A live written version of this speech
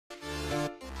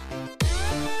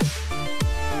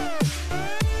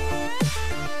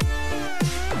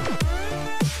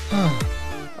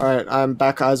Alright, I'm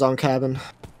back eyes on cabin.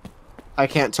 I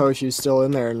can't tell if he's still in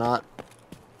there or not.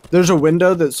 There's a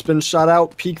window that's been shot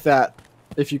out. Peek that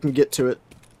if you can get to it.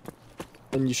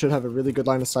 And you should have a really good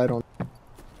line of sight on.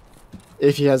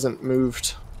 If he hasn't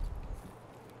moved.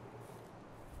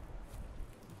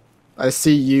 I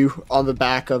see you on the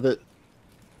back of it.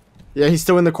 Yeah, he's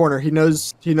still in the corner. He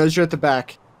knows you're at the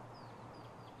back.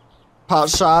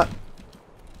 Pot shot.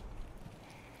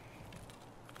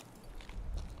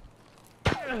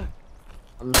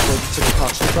 I'm just going to take a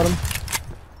pot shot at him.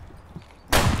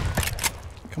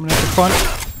 Coming out the front.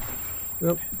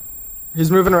 Yep. He's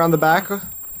moving around the back.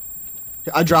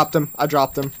 I dropped him.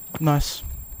 Nice.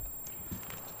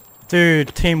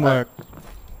 Dude, teamwork.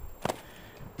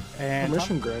 And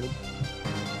permission granted.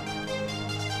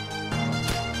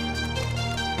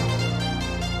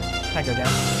 Can't go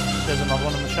down. There's another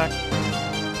one in the shack.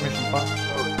 Mission fire.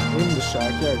 Oh, in the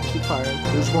shack, yeah, keep firing.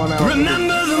 There's one out.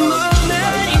 Remember the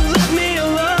moment you left me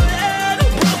alone and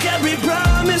broke every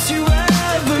promise you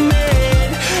ever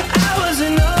made. I was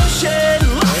an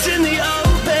ocean, lost in the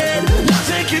open.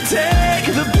 Nothing can take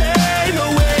the pain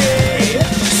away.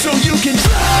 So you can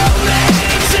throw me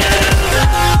to the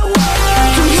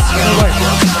world. Tomorrow I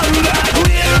will come back.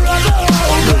 We're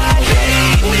alone.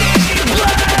 Hate me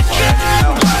black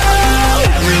and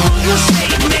blue. Everyone will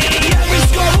shake me. Every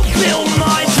scar will build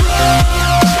my throne.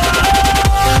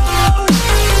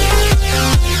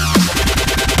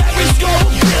 Every scar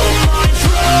will build my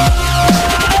throne.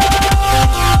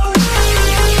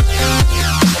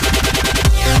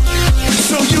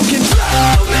 So you can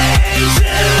throw me to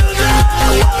the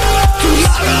wall.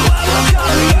 Tomorrow I will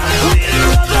come back.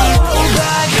 We're alone.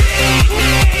 Hate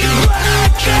me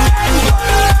black and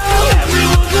blue.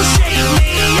 Everyone will shake me.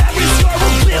 Every scar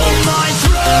will build my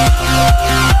throne.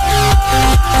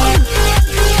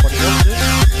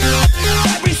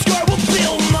 Every scar will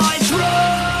build my throne.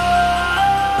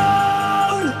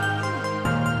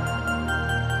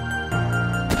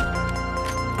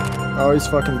 Oh, he's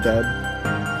fucking dead.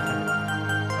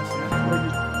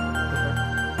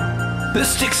 The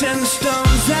sticks and the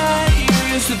stones that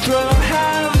you used to throw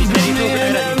have made me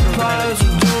an empire, so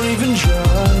don't even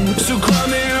try. So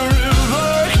climb me a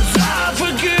river, 'cause I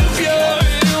forgive you.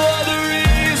 You are the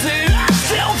reason I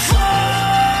still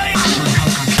fight.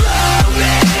 Throw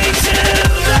me to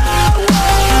the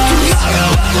wall.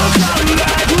 Tomorrow I will come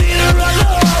back. We're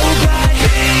alone. Back.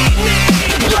 Hate me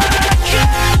black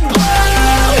and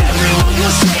blue. Everyone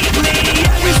will shake me.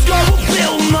 Every scar will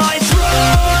build my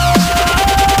throne.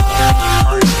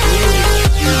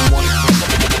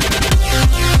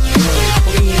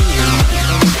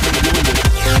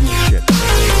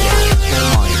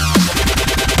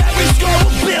 Every scar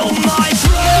will build my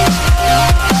throne.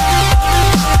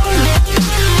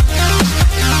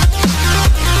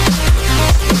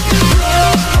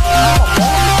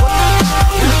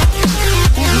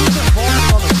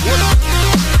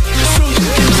 So you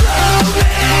can throw me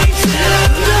to the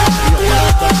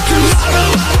wall. Tomorrow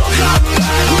I will come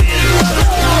back. We're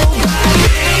alone.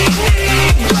 Hate me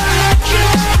black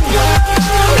and blue.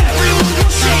 Everyone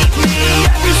will shake me.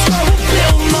 Every scar will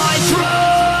build my throne.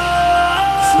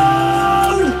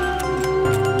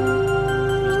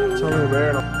 Tell me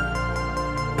where.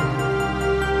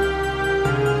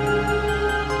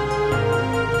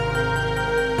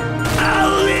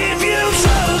 I'll leave you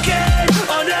choking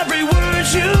on every word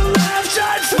you left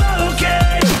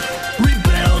unspoken.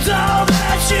 Rebuild all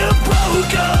that you've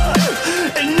broken,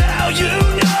 and now you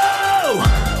know.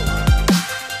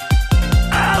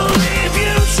 I'll leave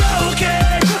you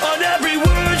choking on every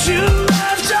word you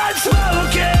left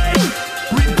unspoken.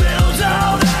 Rebuild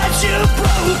all that you've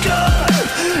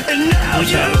broken, and now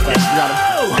you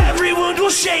know. Everyone will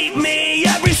shape me.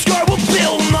 Every scar will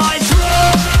build my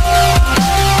throne.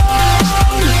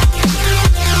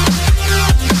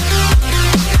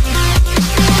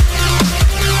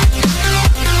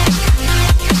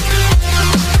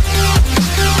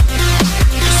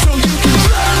 So you can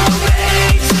throw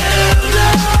me to the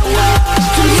wall.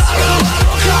 Tomorrow I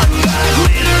will come back.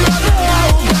 We're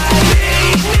alone.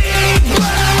 Hate me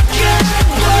black and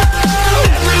blue.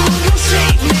 Everyone will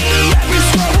shake me. Every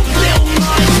scar will build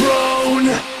my throne.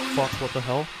 fuck, what the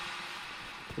hell?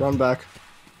 Run back.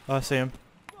 I see him.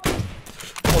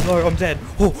 Oh no, I'm dead.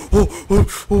 Oh,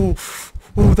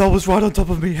 that was right on top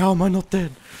of me. How am I not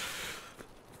dead?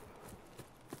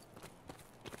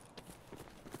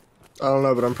 I don't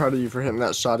know, but I'm proud of you for hitting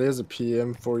that shot. He has a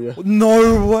PM for you.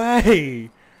 No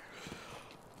way!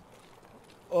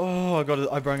 Oh, I got it.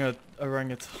 I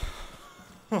rang it.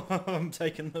 I'm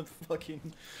taking the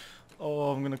fucking.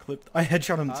 Oh, I'm gonna clip. I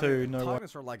headshot him too. No way.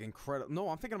 Titans are like incredible. No,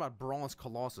 I'm thinking about Bronze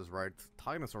Colossus, right?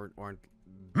 Titans aren't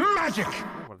Magic!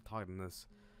 Oh, what a target in this.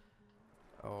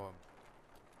 Oh.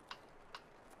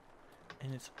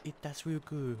 And that's real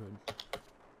good.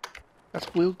 That's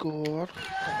real good.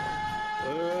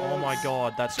 Oh my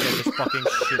god, that scared this fucking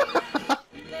shit.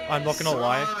 I'm not gonna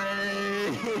lie.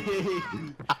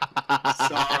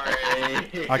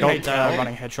 Sorry. I got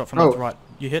running headshot from left to right.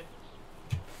 You hit?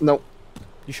 Nope.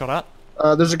 You shot at?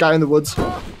 There's a guy in the woods.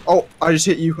 Oh, I just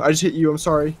hit you. I'm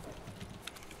sorry.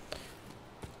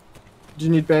 Do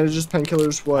you need bandages,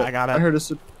 painkillers? What? I got it. I heard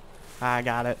I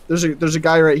got it. There's a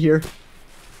guy right here.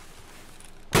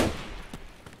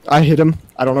 I hit him.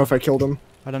 I don't know if I killed him.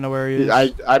 I don't know where he is.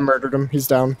 I murdered him. He's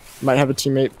down. Might have a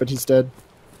teammate, but he's dead.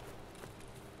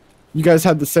 You guys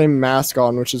had the same mask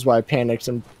on, which is why I panicked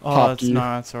and popped you.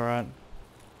 No, it's alright.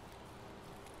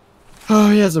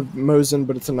 Oh, he has a Mosin,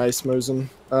 but it's a nice Mosin.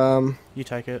 You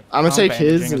take it. I'm gonna take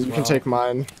his, bandaging and as you can well. take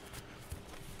mine.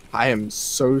 I am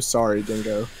so sorry,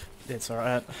 Dingo. It's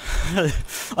alright.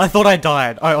 I thought I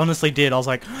died. I honestly did. I was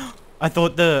like, I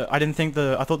thought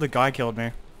the guy killed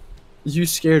me. You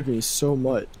scared me so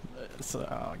much. So,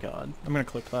 oh god. I'm gonna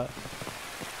clip that.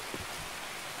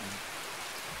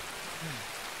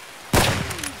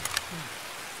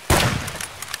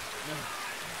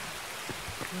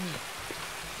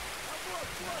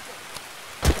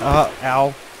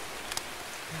 Ow.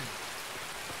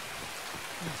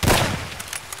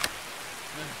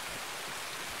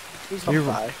 You're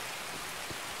right.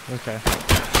 Okay.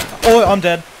 Oh, I'm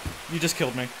dead. You just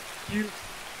killed me. You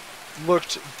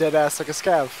looked dead ass like a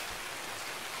scav.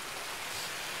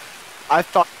 I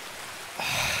thought.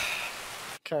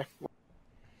 Okay.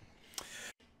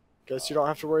 Guess you don't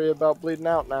have to worry about bleeding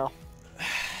out now.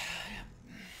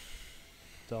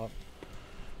 Stop.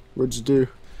 What'd you do?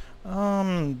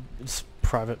 It's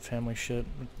private family shit.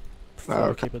 Prefer to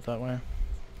okay. keep it that way.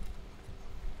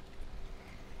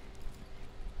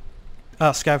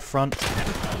 Ah, scav front.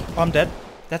 I'm dead.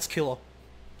 That's killer.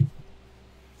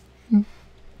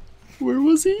 Where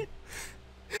was he?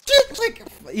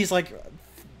 He's like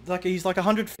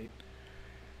 100 feet.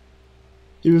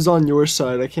 He was on your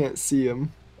side. I can't see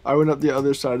him. I went up the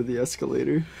other side of the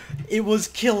escalator. It was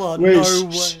killer. Wait, No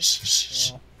way.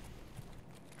 shh.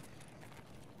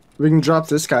 We can drop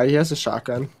this guy. He has a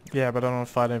shotgun. Yeah, but I don't want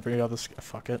to fight every other.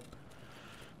 Fuck it.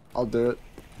 I'll do it.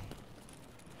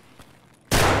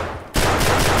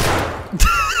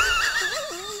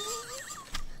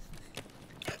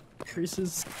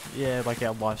 Decreases? Yeah, like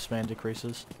our lifespan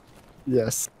decreases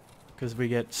Yes. because we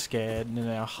get scared and then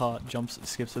our heart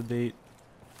skips a beat.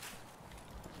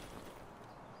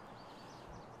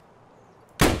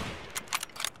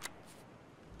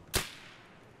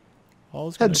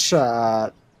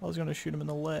 Headshot. I was gonna shoot him in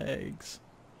the legs.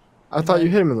 I thought you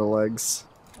hit him in the legs.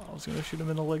 I was gonna shoot him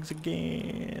in the legs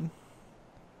again.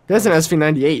 He has an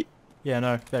SV98. Yeah,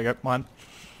 no. There you go. Mine.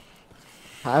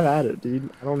 Have at it,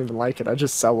 dude. I don't even like it. I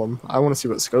just sell them. I want to see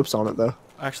what scope's on it, though.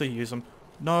 I actually use him.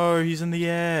 No, he's in the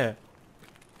air.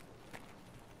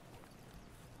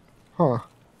 Huh.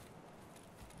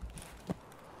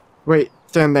 Wait,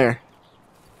 stand there.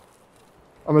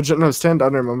 I'm gonna no, stand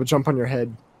under him. I'm gonna jump on your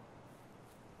head.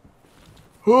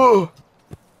 Oh!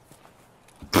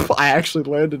 I actually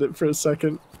landed it for a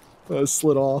second. I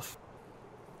slid off.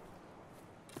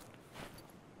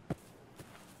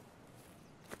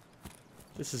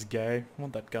 This is gay. I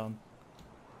want that gun.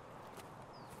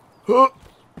 Oh!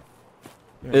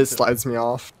 Yeah, It slides me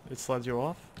off. It slides you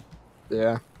off?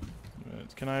 Yeah.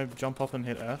 Can I jump up and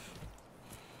hit F?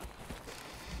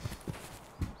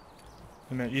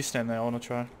 A minute, you stand there. I want to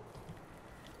try.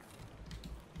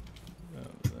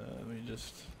 Let me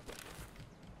just...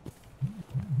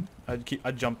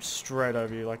 I'd jump straight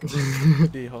over you like a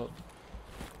D-hop.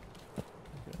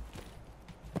 Okay.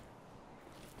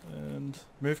 And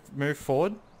move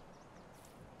forward.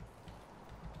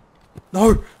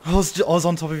 No! I was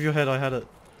on top of your head, I had it.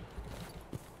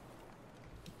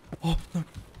 Oh, no.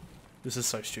 This is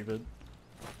so stupid.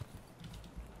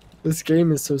 This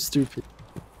game is so stupid.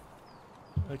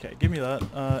 Okay, give me that.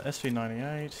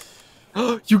 SV98.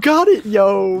 You got it,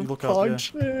 yo! You look up,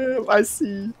 Punch him. I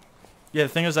see. Yeah, the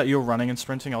thing is that you're running and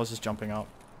sprinting, I was just jumping up.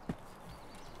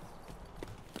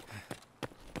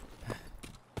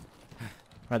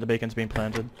 Right, the beacon's been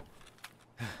planted.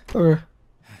 Okay.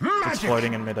 It's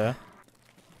floating in midair.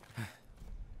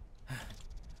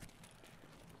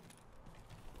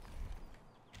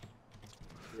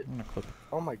 I'm gonna clip.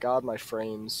 Oh my god, my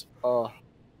frames.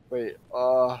 Wait,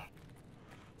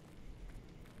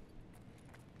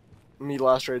 me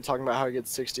last raid talking about how I get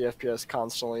 60 FPS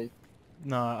constantly.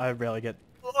 No, I rarely get.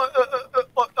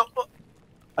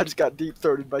 I just got deep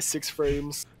throated by 6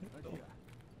 frames.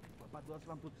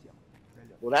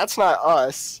 Well, that's not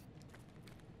us.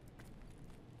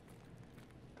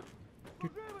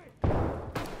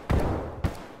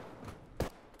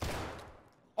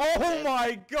 Oh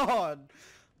my god!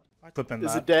 I'm clipping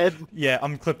Is that. it dead? Yeah,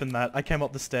 I'm clipping that. I came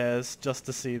up the stairs just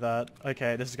to see that.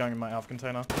 Okay, this is going in my alpha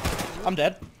container. I'm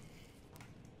dead.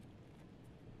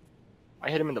 I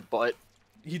hit him in the butt.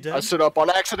 You dead? I stood up on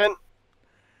accident.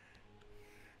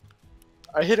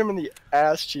 I hit him in the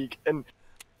ass cheek, and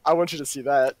I want you to see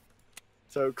that.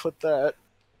 So clip that.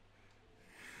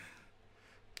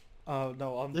 Oh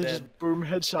no, I'm They dead. just boom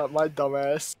headshot my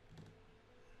dumbass.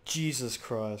 Jesus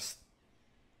Christ.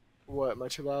 What? Am I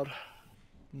too loud?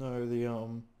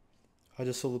 No, I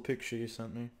just saw the picture you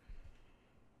sent me.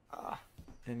 Ah.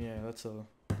 And yeah, that's a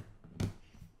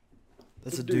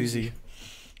doozy.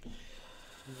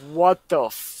 What the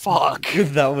fuck?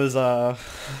 That was That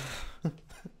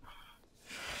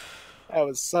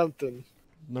was something.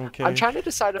 okay. I'm trying to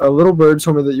decide. A little bird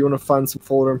told me that you want to find some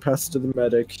folder and pass it to the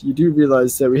medic. You do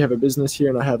realize that we have a business here,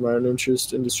 and I have my own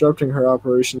interest in disrupting her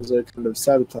operations. A kind of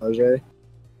sabotage, eh?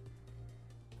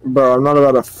 Bro, I'm not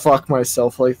about to fuck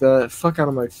myself like that. Fuck out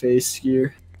of my face,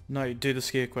 skier. No, do the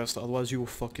skier quest, otherwise you will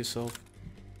fuck yourself.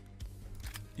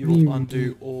 You What do will you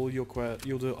undo all your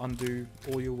undo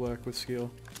all your work with skier.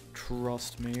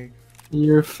 Trust me.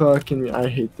 You're fucking me. I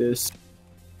hate this.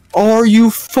 Are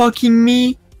you fucking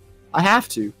me? I have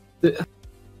to.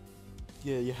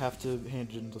 Yeah, you have to hand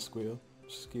it into skier.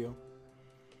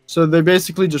 So they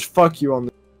basically just fuck you on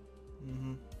the.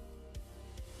 Mhm.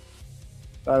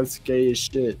 That's gay as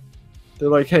shit. They're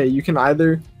like, hey, you can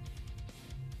either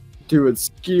do it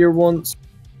skier once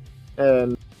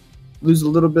and lose a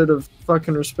little bit of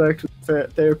fucking respect with the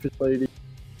therapist lady,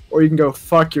 or you can go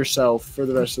fuck yourself for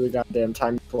the rest of the goddamn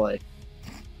time you play.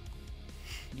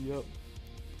 Yep.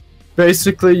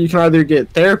 Basically, you can either get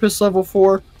therapist level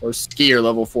 4 or skier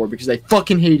level 4 because they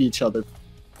fucking hate each other.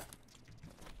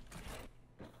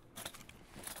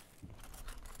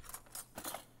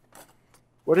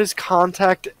 What is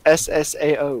contact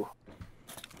SSAO?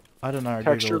 I don't know.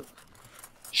 Texture. Google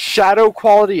it. Shadow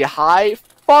quality high?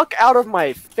 Fuck out of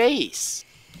my face!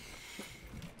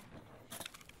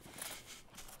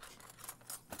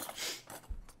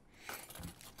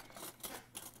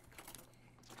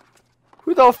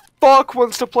 Who the fuck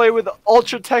wants to play with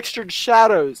ultra textured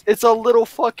shadows? It's a little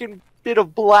fucking bit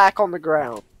of black on the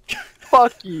ground.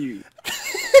 Fuck you.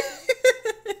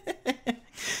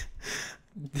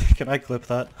 Can I clip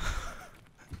that?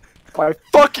 My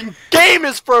fucking game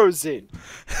is frozen!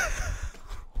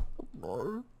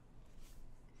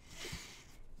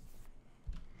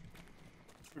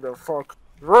 The fuck?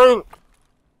 Drink!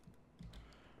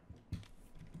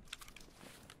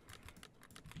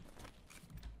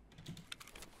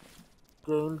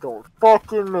 Game don't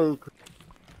fucking make it.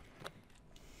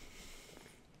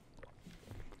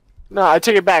 No, I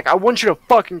take it back. I want you to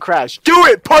fucking crash. Do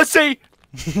it, pussy!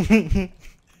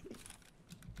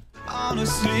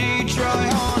 Honestly, try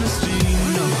honesty.